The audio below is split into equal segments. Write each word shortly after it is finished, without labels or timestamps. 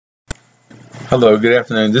Hello, good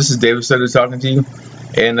afternoon. This is David Soto talking to you.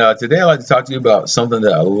 And today I'd like to talk to you about something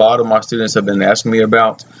that a lot of my students have been asking me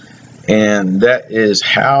about. And that is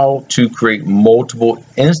how to create multiple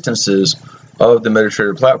instances of the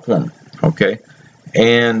Metatrader platform. Okay.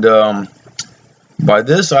 And by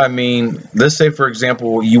this, I mean, let's say, for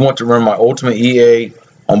example, you want to run my Ultimate EA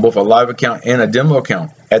on both a live account and a demo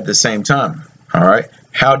account at the same time. All right.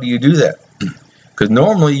 How do you do that? Because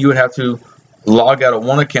normally you would have to log out of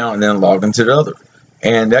one account and then log into the other,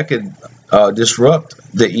 and that could disrupt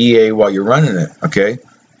the EA while you're running it. Okay.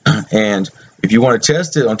 And if you want to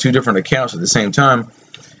test it on two different accounts at the same time,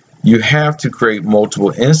 you have to create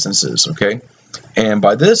multiple instances. Okay. And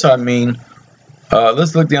by this I mean,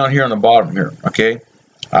 let's look down here on the bottom here. Okay,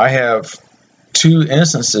 I have two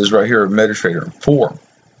instances right here of Metatrader, 4.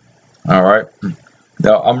 All right,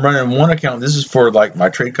 now I'm running one account. This is for like my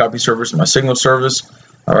trade copy service, my signal service.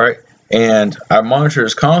 All right, and I monitor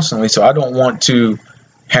this constantly, so I don't want to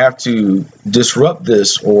have to disrupt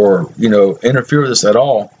this or interfere with this at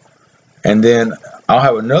all. And then I'll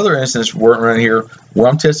have another instance running here where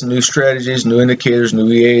I'm testing new strategies, new indicators,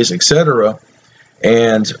 new EAs, etc.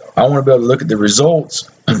 And I want to be able to look at the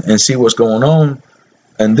results and see what's going on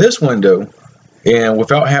in this window, and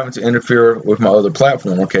without having to interfere with my other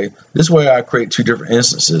platform. Okay, this way I create two different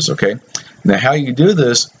instances. Okay, now how you do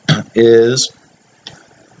this is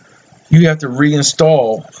you have to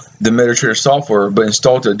reinstall the Metatrader software, but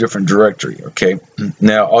install it to a different directory. Okay,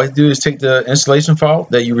 now all you do is take the installation file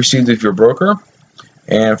that you received with your broker,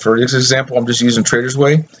 and for this example I'm just using Trader's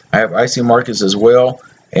Way. I have IC Markets as well,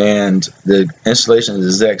 and the installation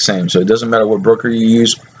is the exact same, so it doesn't matter what broker you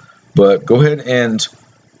use. But go ahead and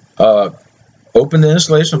open the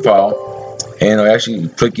installation file, and actually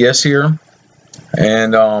click yes here,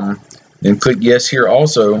 and click yes here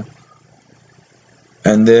also,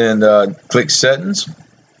 and then click settings,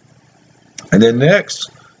 and then next,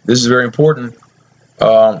 this is very important,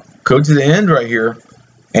 go to the end right here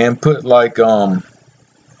and put like _2.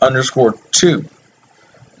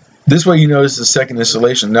 This way you know it's the second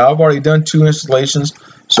installation. Now I've already done 2 installations,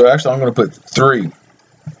 so actually I'm going to put 3.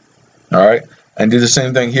 All right, and do the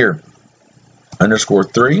same thing here,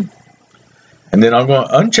 _3. And then I'm going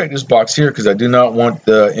to uncheck this box here because I do not want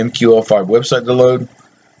the MQL5 website to load.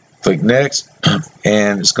 Click next,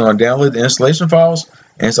 and it's going to download the installation files,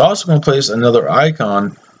 and it's also going to place another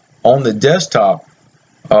icon on the desktop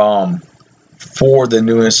for the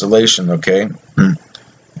new installation. Okay.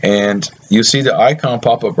 And you see the icon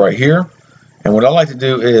pop up right here, and what I like to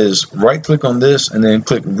do is right click on this and then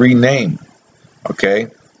click rename. Okay,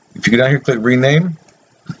 if you go down here, click rename,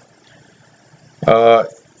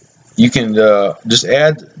 you can just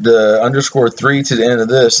add the _3 to the end of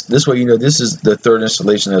this way you know this is the 3rd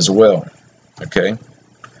installation as well. Okay,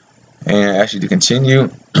 and actually to continue,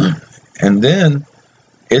 and then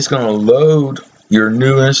it's going to load your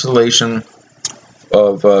new installation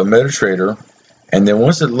of Metatrader. And then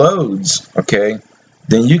once it loads, okay,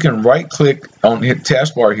 then you can right click on hit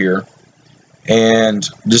taskbar here and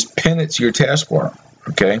just pin it to your taskbar.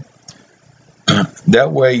 Okay,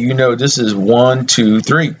 that way you know this is 1, 2,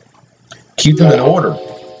 3. Keep them in order.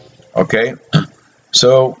 Okay,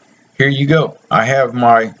 so here you go. I have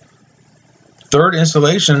my 3rd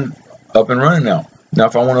installation up and running now. Now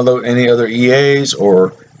if I want to load any other EAs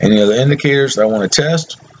or any other indicators that I want to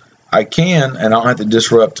test, I can, and I don't have to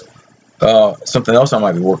disrupt something else I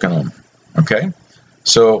might be working on. Okay,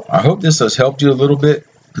 so I hope this has helped you a little bit.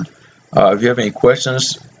 If you have any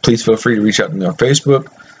questions, please feel free to reach out to me on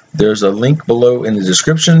Facebook. There's a link below in the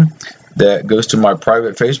description that goes to my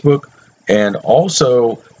private Facebook, and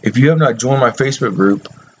also if you have not joined my Facebook group,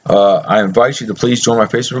 I invite you to please join my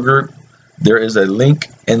Facebook group. There is a link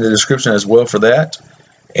in the description as well for that.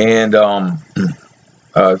 And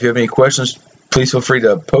if you have any questions, please feel free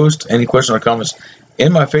to post any questions or comments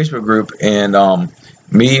in my Facebook group, and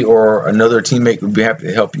me or another teammate would be happy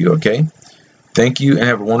to help you. Okay, thank you and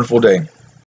have a wonderful day.